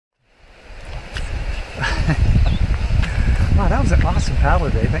that was an awesome paddle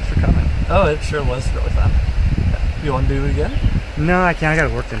day. Thanks for coming. Oh, it sure was really fun. You want to do it again? No, I can't. I got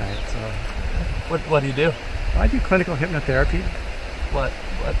to work tonight. So, What do you do? I do clinical hypnotherapy. What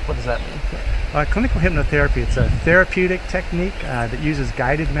does that mean? Clinical hypnotherapy, it's a therapeutic technique that uses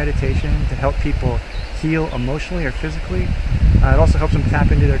guided meditation to help people heal emotionally or physically. It also helps them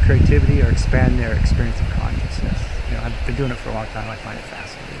tap into their creativity or expand their experience of consciousness. You know, I've been doing it for a long time. I find it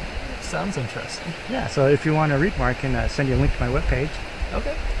fascinating. Sounds interesting. Yeah, so if you want to read more, I can send you a link to my webpage.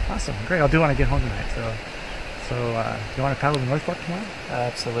 Okay. Awesome, great. I'll do it when I get home tonight. So you want to paddle to North Fork tomorrow?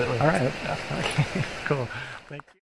 Absolutely. All right. Yeah. Okay, cool. Thank you.